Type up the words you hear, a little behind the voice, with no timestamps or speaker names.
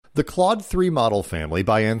The Claude 3 model family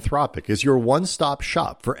by Anthropic is your one-stop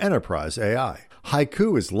shop for enterprise AI.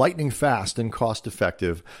 Haiku is lightning fast and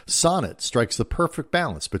cost-effective. Sonnet strikes the perfect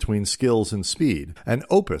balance between skills and speed. And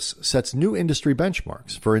Opus sets new industry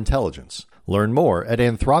benchmarks for intelligence. Learn more at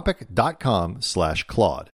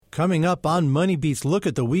anthropic.com/Claude. Coming up on Money Beats, look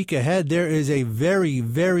at the week ahead. There is a very,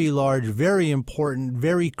 very large, very important,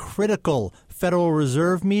 very critical Federal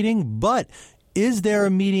Reserve meeting. But is there a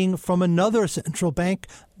meeting from another central bank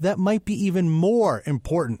that might be even more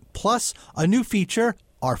important? Plus, a new feature,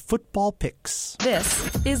 our football picks.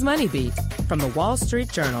 This is Money Beat from the Wall Street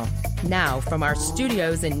Journal. Now, from our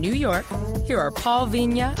studios in New York, here are Paul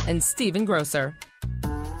Vigna and Stephen Grocer.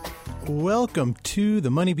 Welcome to the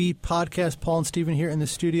Money Beat podcast. Paul and Stephen here in the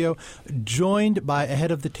studio, joined by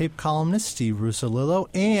ahead of the tape columnist Steve Russolillo,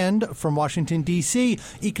 and from Washington, D.C.,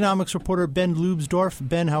 economics reporter Ben Leubsdorf.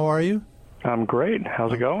 Ben, how are you? I'm great.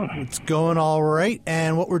 How's it going? It's going all right.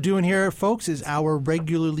 And what we're doing here, folks, is our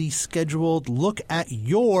regularly scheduled look at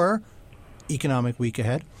your economic week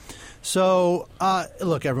ahead. So,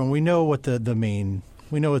 look, everyone, we know what the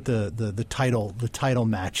title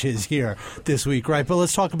match is here this week, right? But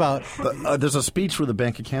let's talk about there's a speech for the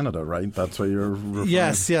Bank of Canada, right? That's what you're referring to.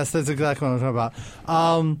 Yes, that's exactly what I'm talking about.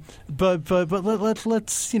 But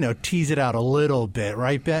let's tease it out a little bit,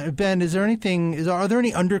 right? Ben, are there any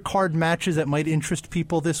undercard matches that might interest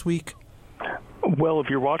people this week? Well, if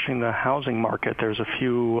you're watching the housing market, there's a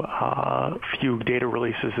few data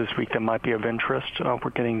releases this week that might be of interest. We're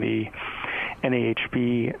getting the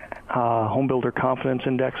NAHB Home Builder Confidence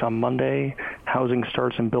Index on Monday, housing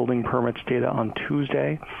starts and building permits data on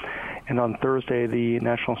Tuesday, and on Thursday, the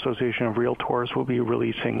National Association of Realtors will be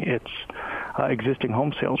releasing its existing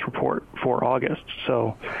home sales report for August.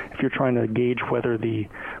 So if you're trying to gauge whether the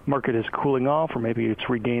market is cooling off or maybe it's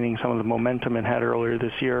regaining some of the momentum it had earlier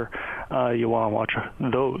this year, you want to watch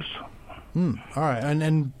those. All right,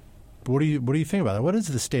 and what do you think about it? What is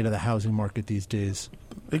the state of the housing market these days?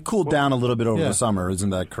 It cooled down a little bit over the summer, isn't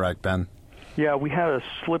that correct, Ben? Yeah, we had a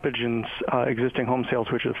slippage in existing home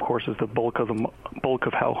sales, which of course is the bulk of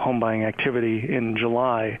how home buying activity in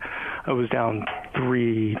July. It was down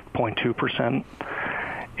 3.2%.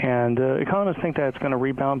 And economists think that it's going to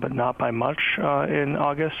rebound, but not by much in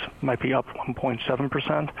August. Might be up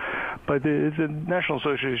 1.7%. But the National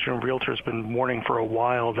Association of Realtors has been warning for a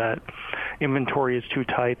while that inventory is too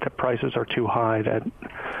tight, that prices are too high, that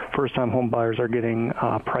first-time home buyers are getting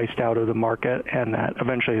priced out of the market, and that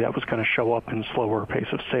eventually that was going to show up in slower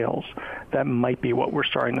pace of sales. That might be what we're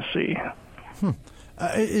starting to see.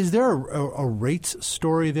 Is there a rates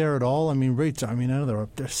story there at all? I mean, rates, I know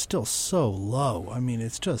they're still so low. I mean,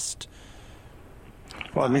 it's just...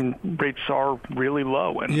 Well, rates are really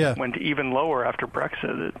low and went even lower after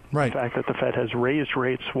Brexit. Right. The fact that the Fed has raised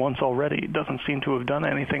rates once already doesn't seem to have done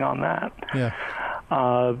anything on that. Yeah.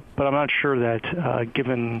 But I'm not sure that,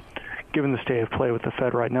 given the state of play with the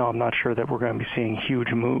Fed right now, I'm not sure that we're going to be seeing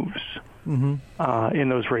huge moves in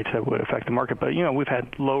those rates that would affect the market. But, we've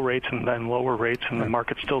had low rates and then lower rates, and the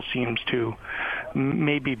market still seems to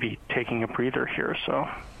maybe be taking a breather here. So.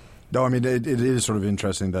 No, it is sort of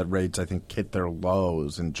interesting that rates, I think, hit their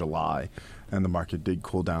lows in July, and the market did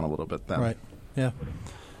cool down a little bit then. Right. Yeah.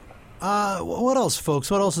 What else, folks?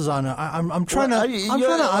 What else is on? I'm trying to.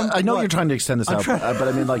 I know you're trying to extend this out,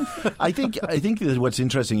 but I think that what's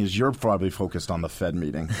interesting is you're probably focused on the Fed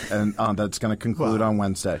meeting, and that's going to conclude on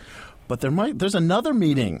Wednesday. But there's another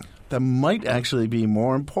meeting that might actually be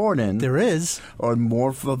more important. There is. Or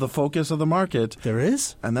more for the focus of the market. There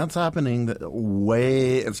is. And that's happening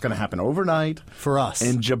it's going to happen overnight. For us.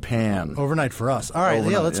 In Japan. Overnight for us. All right,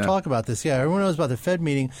 let's talk about this. Yeah, everyone knows about the Fed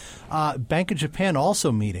meeting. Bank of Japan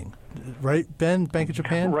also meeting. Right, Ben? Bank of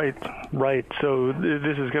Japan? Right. So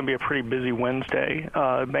this is going to be a pretty busy Wednesday.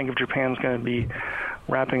 Bank of Japan is going to be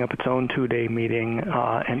wrapping up its own two-day meeting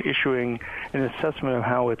and issuing an assessment of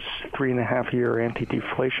how its 3.5-year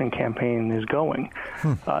anti-deflation campaign is going.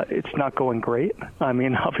 It's not going great.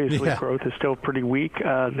 Obviously, growth is still pretty weak.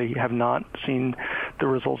 They have not seen the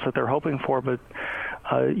results that they're hoping for, but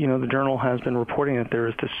the Journal has been reporting that there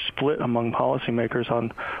is this split among policymakers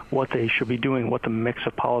on what they should be doing, what the mix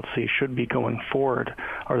of policy should be going forward.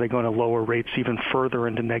 Are they going to lower rates even further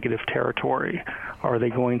into negative territory? Are they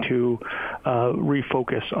going to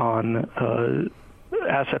refocus on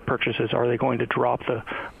asset purchases? Are they going to drop the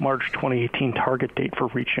March 2018 target date for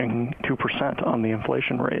reaching 2% on the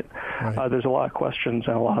inflation rate? Right. There's a lot of questions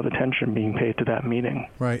and a lot of attention being paid to that meeting.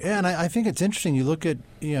 Right. And I think it's interesting. You look at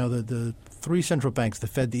the three central banks, the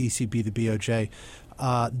Fed, the ECB, the BOJ.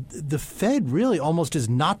 The Fed really almost is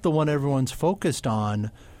not the one everyone's focused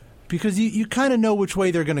on because you kind of know which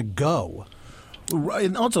way they're going to go. Right,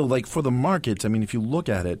 and also, like, for the markets, I mean, if you look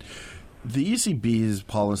at it, the ECB's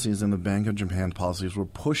policies and the Bank of Japan's policies were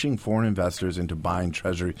pushing foreign investors into buying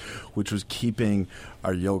Treasury, which was keeping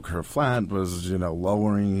our yield curve flat, was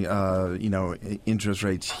lowering interest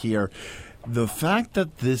rates here. The fact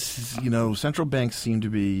that this central banks seem to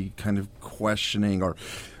be kind of questioning or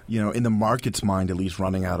in the market's mind, at least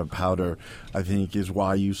running out of powder, I think is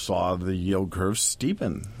why you saw the yield curve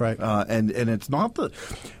steepen. Right. And it's not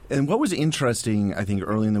and what was interesting, I think,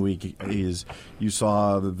 early in the week is you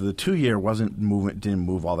saw the 2-year didn't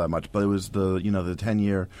move all that much, but it was the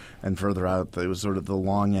 10-year and further out, it was sort of the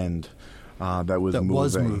long end that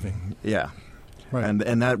was moving. Yeah. Right.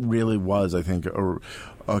 And that really was, I think,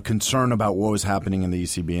 a concern about what was happening in the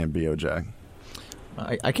ECB and BOJ.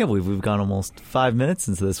 I can't believe we've gone almost 5 minutes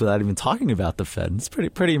into this without even talking about the Fed. It's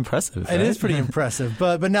pretty impressive. It is pretty impressive.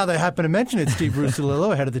 But now that I happen to mention it, Steve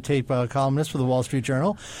Russolillo, head of the tape columnist for the Wall Street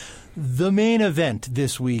Journal, the main event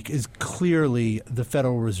this week is clearly the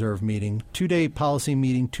Federal Reserve meeting, 2-day policy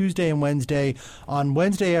meeting, Tuesday and Wednesday. On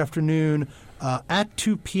Wednesday afternoon, at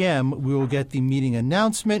 2 p.m., we will get the meeting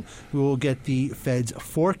announcement. We will get the Fed's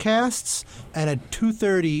forecasts. And at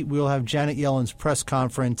 2:30, we will have Janet Yellen's press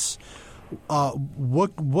conference.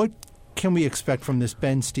 What can we expect from this,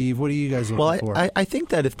 Ben, Steve? What are you guys looking for? I think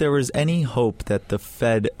that if there was any hope that the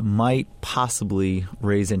Fed might possibly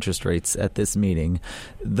raise interest rates at this meeting,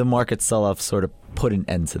 the market sell-off sort of put an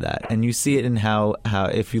end to that. And you see it in how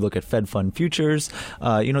if you look at Fed fund futures,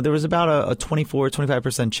 there was about a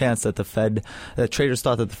 24-25% chance that that traders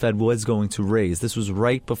thought that the Fed was going to raise. This was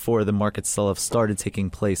right before the market sell-off started taking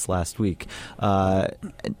place last week.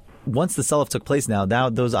 Once the sell-off took place now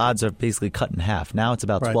those odds are basically cut in half. Now it's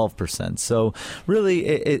about 12%. So really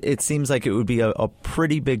it seems like it would be a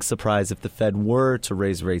pretty big surprise if the Fed were to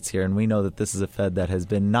raise rates here. And we know that this is a Fed that has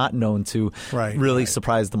been not known to really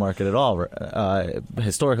surprise the market at all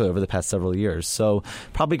historically over the past several years. So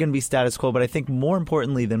probably going to be status quo. But I think more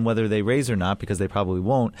importantly than whether they raise or not, because they probably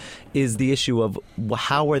won't, is the issue of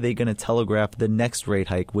how are they going to telegraph the next rate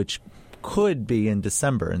hike, which could be in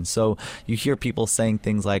December. And so you hear people saying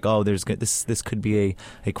things like, this could be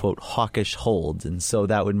a quote hawkish hold. And so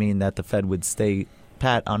that would mean that the Fed would stay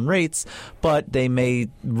pat on rates, but they may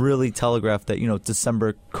really telegraph that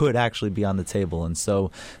December could actually be on the table, and so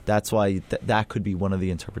that's why that could be one of the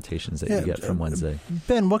interpretations that you get from Wednesday.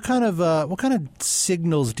 Ben, what kind of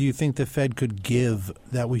signals do you think the Fed could give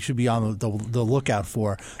that we should be on the lookout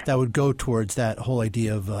for that would go towards that whole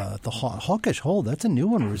idea of the hawkish hold? That's a new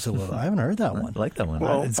one, Russolillo. I haven't heard that one. I like that one.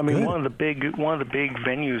 Well, it's good. Good. one of the big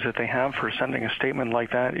venues that they have for sending a statement like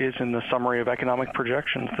that is in the Summary of Economic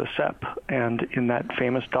Projections, the SEP, and in that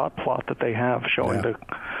famous dot plot that they have showing the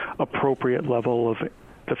appropriate level of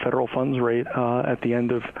the federal funds rate at the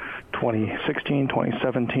end of 2016,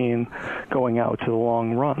 2017, going out to the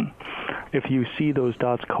long run. If you see those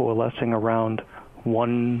dots coalescing around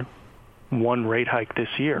one rate hike this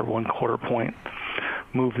year, 1/4 point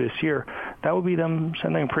move this year, that would be them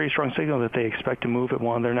sending a pretty strong signal that they expect to move at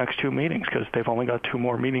one of their next 2 meetings, because they've only got 2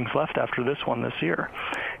 more meetings left after this one this year.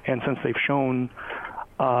 And since they've shown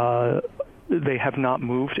they have not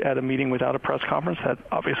moved at a meeting without a press conference, that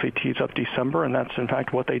obviously tees up December, and that's in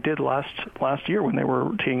fact what they did last year when they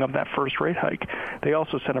were teeing up that first rate hike. They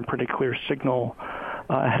also sent a pretty clear signal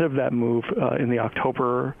ahead of that move in the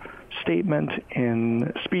October statement,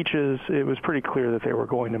 in speeches. It was pretty clear that they were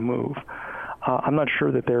going to move. I'm not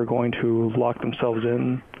sure that they're going to lock themselves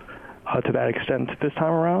in to that extent this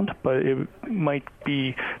time around, but it might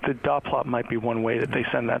be, the dot plot might be one way that they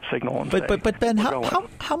send that signal. And but Ben,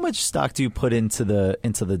 how much stock do you put into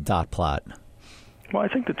the dot plot? Well, I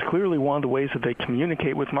think that's clearly one of the ways that they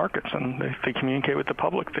communicate with markets, and they communicate with the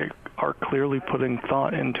public. They are clearly putting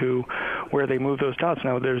thought into where they move those dots.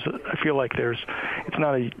 Now, I feel like it's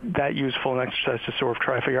not that useful an exercise to sort of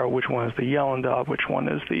try to figure out which one is the Yellen dot, which one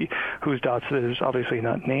is whose dots. There's obviously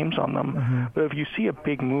not names on them. Mm-hmm. But if you see a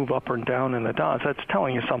big move up or down in the dots, that's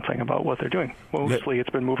telling you something about what they're doing. Mostly it's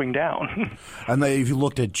been moving down. And if you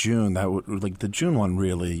looked at June, the June one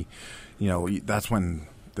really, that's when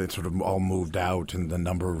they sort of all moved out, and the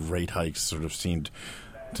number of rate hikes sort of seemed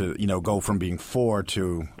to, go from being 4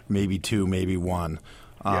 to maybe 2, maybe 1.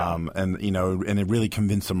 And it really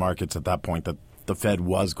convinced the markets at that point that the Fed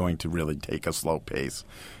was going to really take a slow pace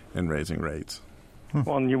in raising rates.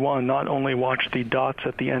 Well, and you want to not only watch the dots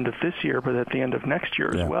at the end of this year, but at the end of next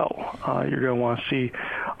year as well. You're going to want to see,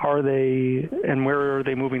 where are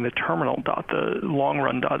they moving the terminal dot, the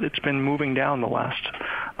long-run dot? It's been moving down the last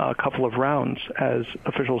couple of rounds as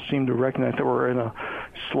officials seem to recognize that we're in a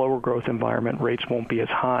slower growth environment. Rates won't be as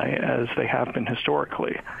high as they have been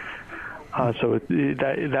historically. So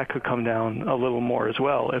that could come down a little more as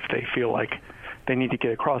well if they feel like they need to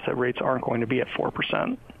get across that rates aren't going to be at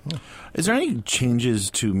 4%. Is there any changes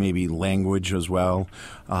to maybe language as well,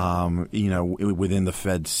 within the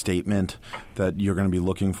Fed statement that you're going to be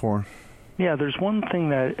looking for? Yeah, there's one thing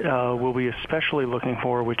that we'll be especially looking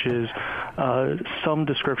for, which is some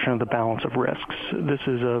description of the balance of risks. This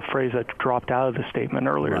is a phrase that dropped out of the statement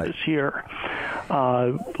earlier this year.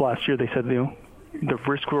 Last year they said the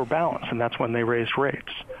risks were balanced, and that's when they raised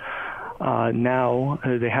rates. Now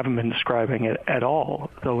they haven't been describing it at all,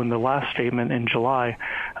 though in the last statement in July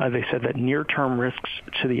they said that near-term risks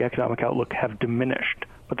to the economic outlook have diminished,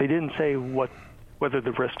 but they didn't say whether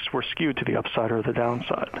the risks were skewed to the upside or the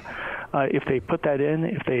downside. If they put that in,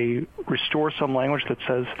 if they restore some language that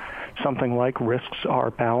says something like risks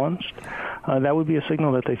are balanced, that would be a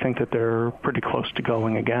signal that they think that they're pretty close to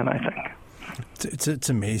going again, I think. It's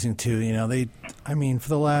amazing, too. For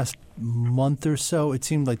the last month or so, it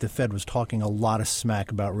seemed like the Fed was talking a lot of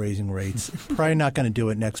smack about raising rates. Probably not going to do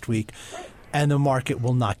it next week, and the market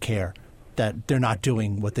will not care that they're not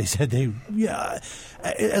doing what they said they. Yeah,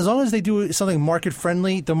 as long as they do something market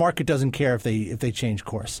friendly, the market doesn't care if they change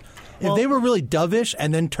course. If they were really dovish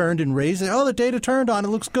and then turned and raised it, the data turned on, it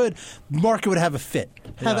looks good, the market would have a fit,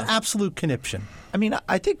 have an absolute conniption. I mean,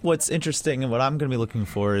 I think what's interesting and what I'm going to be looking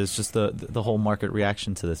for is just the whole market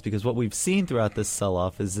reaction to this, because what we've seen throughout this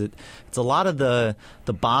sell-off is that it's a lot of the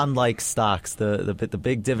bond-like stocks, the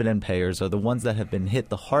big dividend payers are the ones that have been hit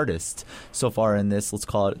the hardest so far in this, let's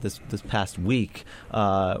call it this past week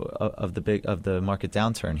of the market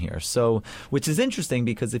downturn here. So, which is interesting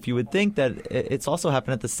because if you would think that it's also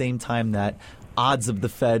happened at the same time that odds of the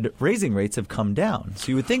Fed raising rates have come down. So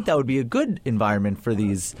you would think that would be a good environment for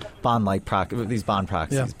these bond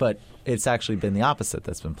proxies, but it's actually been the opposite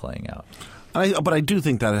that's been playing out. But I do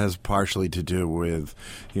think that has partially to do with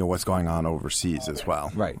what's going on overseas as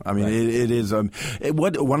well. Right. I mean, it is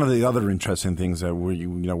one of the other interesting things that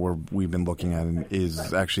we've been looking at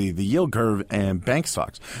is actually the yield curve and bank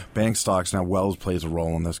stocks. Bank stocks, now Wells plays a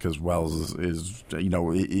role in this because Wells is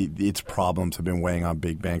its problems have been weighing on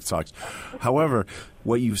big bank stocks. However,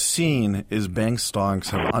 what you've seen is bank stocks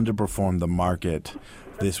have underperformed the market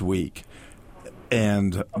this week.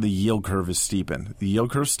 And the yield curve is steepened. The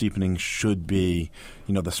yield curve steepening should be,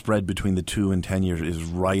 the spread between the 2 and 10 years is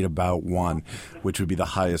right about 1, which would be the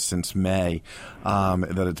highest since May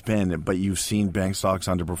that it's been. But you've seen bank stocks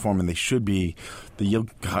underperform, and they should be. The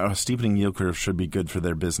steepening yield curve should be good for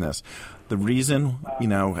their business. The reason,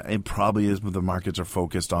 it probably is the markets are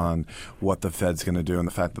focused on what the Fed's going to do and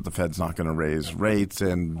the fact that the Fed's not going to raise rates,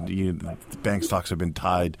 and bank stocks have been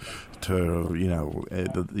tied to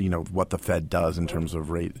what the Fed does in terms of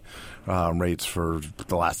rates for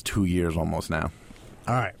the last 2 years almost now.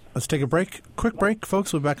 All right, let's take a break. Quick break,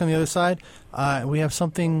 folks. We're back on the other side. We have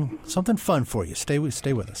something fun for you. Stay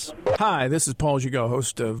with us. Hi, this is Paul Gigot,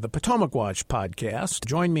 host of the Potomac Watch podcast.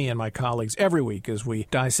 Join me and my colleagues every week as we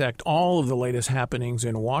dissect all of the latest happenings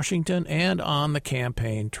in Washington and on the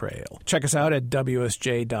campaign trail. Check us out at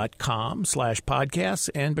WSJ.com/podcasts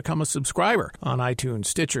and become a subscriber on iTunes,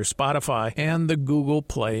 Stitcher, Spotify, and the Google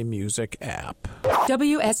Play Music app.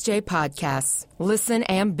 WSJ Podcasts. Listen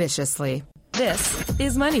ambitiously. This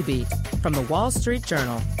is Money Beat from the Wall Street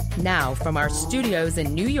Journal. Now, from our studios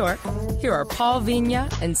in New York, here are Paul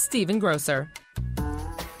Vigna and Stephen Grocer.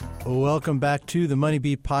 Welcome back to the Money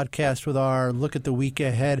Beat podcast with our look at the week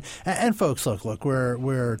ahead. And folks, look,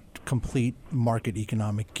 we're complete market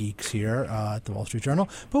economic geeks here at the Wall Street Journal,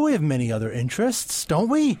 but we have many other interests, don't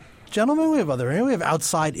we? Gentlemen, we have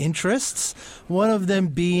outside interests, one of them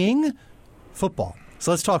being football.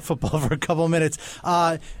 So let's talk football for a couple of minutes.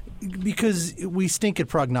 Because we stink at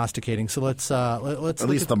prognosticating, so let's at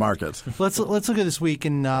least the markets. Let's look at this week,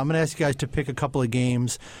 and I'm going to ask you guys to pick a couple of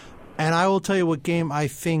games, and I will tell you what game I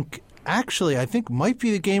think might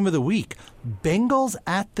be the game of the week: Bengals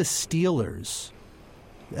at the Steelers.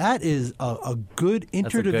 That is a good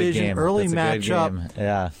interdivision early matchup.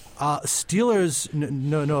 Yeah. Steelers,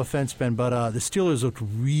 no offense, Ben, but the Steelers looked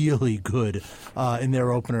really good in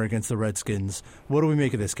their opener against the Redskins. What do we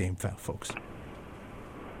make of this game, folks?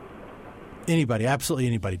 Anybody, absolutely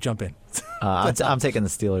anybody, jump in. I'm taking the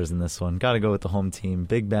Steelers in this one. Got to go with the home team.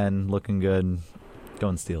 Big Ben looking good.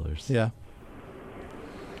 Going Steelers. Yeah.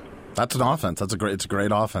 That's an offense. It's a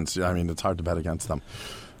great offense. I mean, it's hard to bet against them.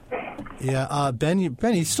 Yeah, Ben,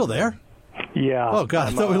 he's still there? Yeah. Oh God,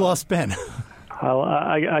 I thought we lost Ben.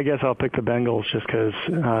 I guess I'll pick the Bengals just because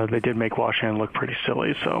they did make Washington look pretty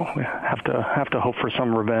silly. So we have to hope for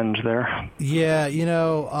some revenge there. Yeah,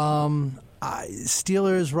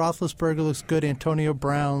 Steelers, Roethlisberger looks good. Antonio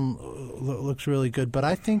Brown looks really good. But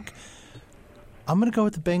I think I'm going to go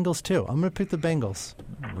with the Bengals, too. I'm going to pick the Bengals.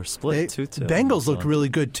 We're split 2-2. Bengals looked really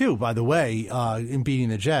good, too, by the way, in beating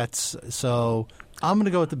the Jets. So I'm going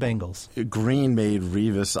to go with the Bengals. Green made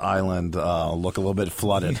Revis Island look a little bit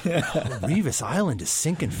flooded. Revis Island is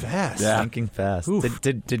sinking fast. Yeah. Sinking fast.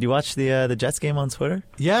 Did you watch the Jets game on Twitter?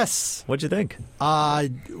 Yes. What'd you think?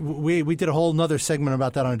 We did a whole nother segment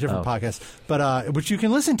about that on a different podcast, but which you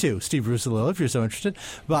can listen to, Steve Russolillo, if you're so interested.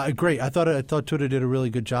 But great, I thought Twitter did a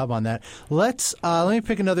really good job on that. Let me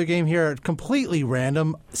pick another game here, completely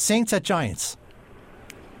random. Saints at Giants.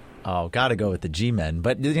 Oh, got to go with the G-Men.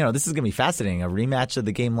 But, this is going to be fascinating. A rematch of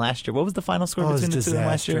the game last year. What was the final score between the two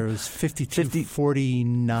last year? It was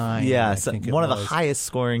 52-49. Yeah, so one of the highest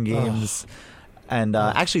scoring games. And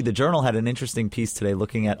actually, the Journal had an interesting piece today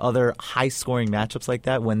looking at other high-scoring matchups like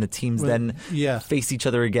that when the teams face each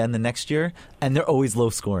other again the next year. And they're always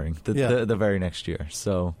low-scoring the very next year.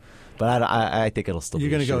 So, but I think it'll still be a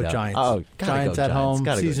shootout. You're going to go Giants. Oh, Giants at home,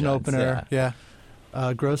 season opener. Yeah.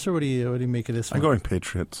 Grocer, what do you make of this one? I'm going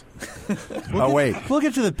Patriots. Wait. We'll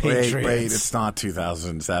get to the Patriots. Wait, it's not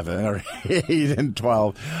 2007 or 8 and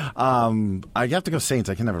 12. I have to go Saints.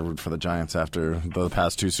 I can never root for the Giants after the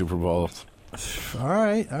past 2 Super Bowls. All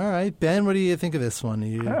right. Ben, what do you think of this one?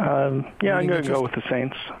 I'm going to go with the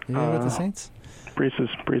Saints. You go with the Saints? Breeze is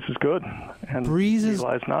good, and Eli's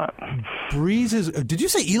not. Did you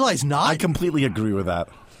say Eli's not? I completely agree with that.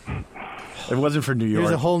 If it wasn't for New York.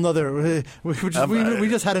 There's a whole nother. We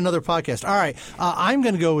just had another podcast. All right. I'm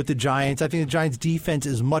going to go with the Giants. I think the Giants' defense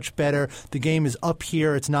is much better. The game is up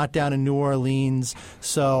here. It's not down in New Orleans.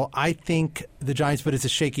 So I think the Giants, but it's a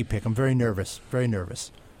shaky pick. I'm very nervous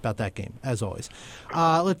about that game, as always.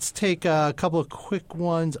 Let's take a couple of quick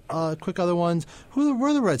other ones. Who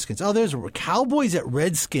are the Redskins? Oh, there's Cowboys at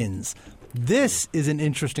Redskins. This is an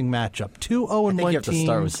interesting matchup. 2-0-1 teams. I think you have to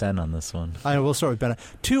start with Ben on this one. I know, we'll start with Ben.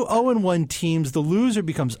 2-0-1 teams. The loser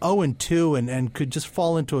becomes 0-2 and could just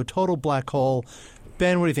fall into a total black hole.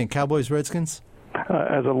 Ben, what do you think? Cowboys, Redskins?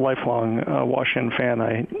 As a lifelong Washington fan,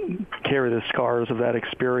 I carry the scars of that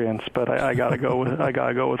experience, but I gotta go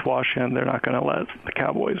with Washington. They're not going to let the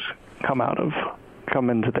Cowboys come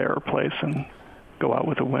into their place and go out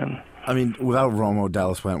with a win. I mean, without Romo,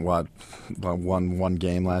 Dallas went won one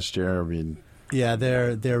game last year. I mean, yeah,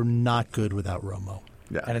 they're not good without Romo.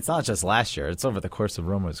 Yeah. And it's not just last year; it's over the course of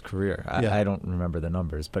Romo's career. I don't remember the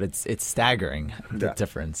numbers, but it's staggering the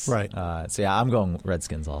difference. Right. So I'm going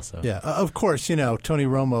Redskins also. Yeah, of course. Tony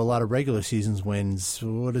Romo, a lot of regular seasons wins.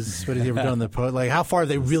 What has he ever done in the post? Like, how far have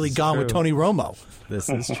they really gone with Tony Romo? This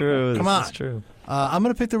is true. Come on. This is true. I'm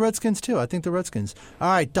going to pick the Redskins too. I think the Redskins. All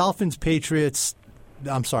right, Dolphins, Patriots.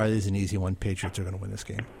 I'm sorry, this is an easy one. Patriots are going to win this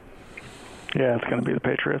game. Yeah, it's going to be the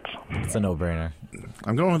Patriots. It's a no-brainer.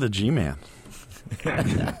 I'm going with the G-Man.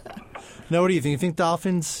 Now, what do you think? You think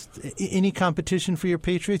Dolphins, any competition for your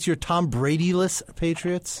Patriots? Your Tom Brady-less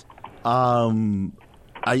Patriots? I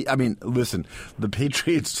mean, listen, the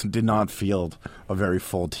Patriots did not field a very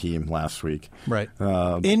full team last week. Right.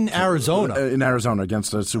 In Arizona. In Arizona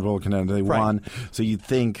against a Super Bowl contender. They won. So you'd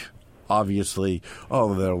think, obviously,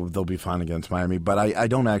 they'll be fine against Miami. But I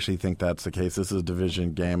don't actually think that's the case. This is a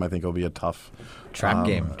division game. I think it'll be a tough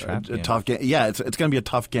game. Tough game. Yeah, it's going to be a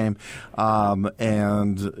tough game.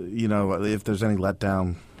 And, if there's any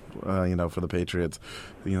letdown, for the Patriots,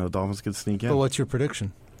 Dolphins could sneak in. But what's your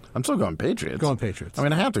prediction? I'm still going Patriots. Going Patriots. I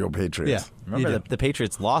mean, I have to go Patriots. Yeah. Remember, the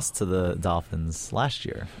Patriots lost to the Dolphins last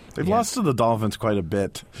year. They've lost to the Dolphins quite a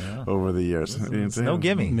bit over the years. It's no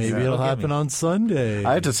gimme. Maybe it'll happen on Sunday.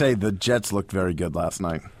 I have to say, the Jets looked very good last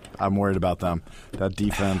night. I'm worried about them. That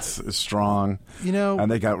defense is strong,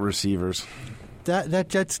 and they got receivers. That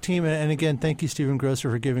Jets team, and again, thank you, Stephen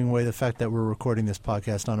Grocer, for giving away the fact that we're recording this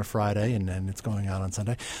podcast on a Friday and it's going out on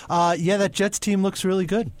Sunday. That Jets team looks really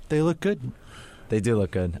good. They look good. They do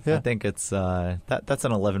look good. Yeah. I think it's that's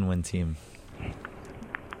an 11-win team.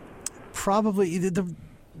 Probably the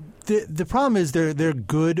problem is they're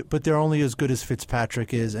good, but they're only as good as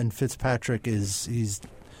Fitzpatrick is, and Fitzpatrick he's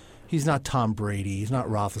not Tom Brady, he's not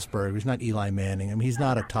Roethlisberger, he's not Eli Manning. I mean, he's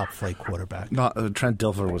not a top-flight quarterback. Trent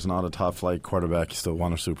Dilfer was not a top-flight quarterback. He still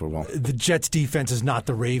won a Super Bowl. The Jets' defense is not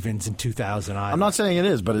the Ravens in 2000 either. I'm not saying it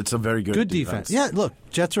is, but it's a very good defense. Yeah, look,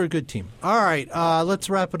 Jets are a good team. All right, let's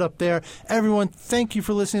wrap it up there. Everyone, thank you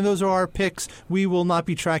for listening. Those are our picks. We will not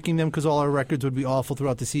be tracking them because all our records would be awful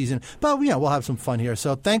throughout the season. But, we'll have some fun here.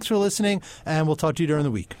 So thanks for listening, and we'll talk to you during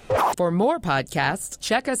the week. For more podcasts,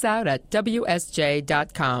 check us out at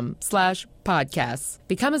WSJ.com/podcasts.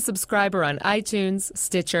 Become a subscriber on iTunes,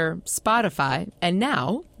 Stitcher, Spotify, and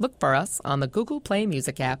now look for us on the Google Play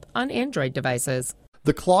Music app on Android devices.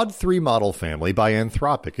 The Claude 3 model family by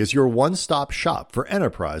Anthropic is your one-stop shop for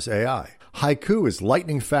enterprise AI. Haiku is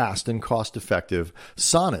lightning fast and cost-effective.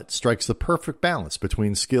 Sonnet strikes the perfect balance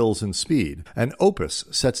between skills and speed. And Opus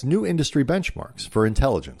sets new industry benchmarks for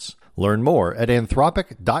intelligence. Learn more at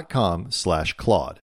anthropic.com/Claude.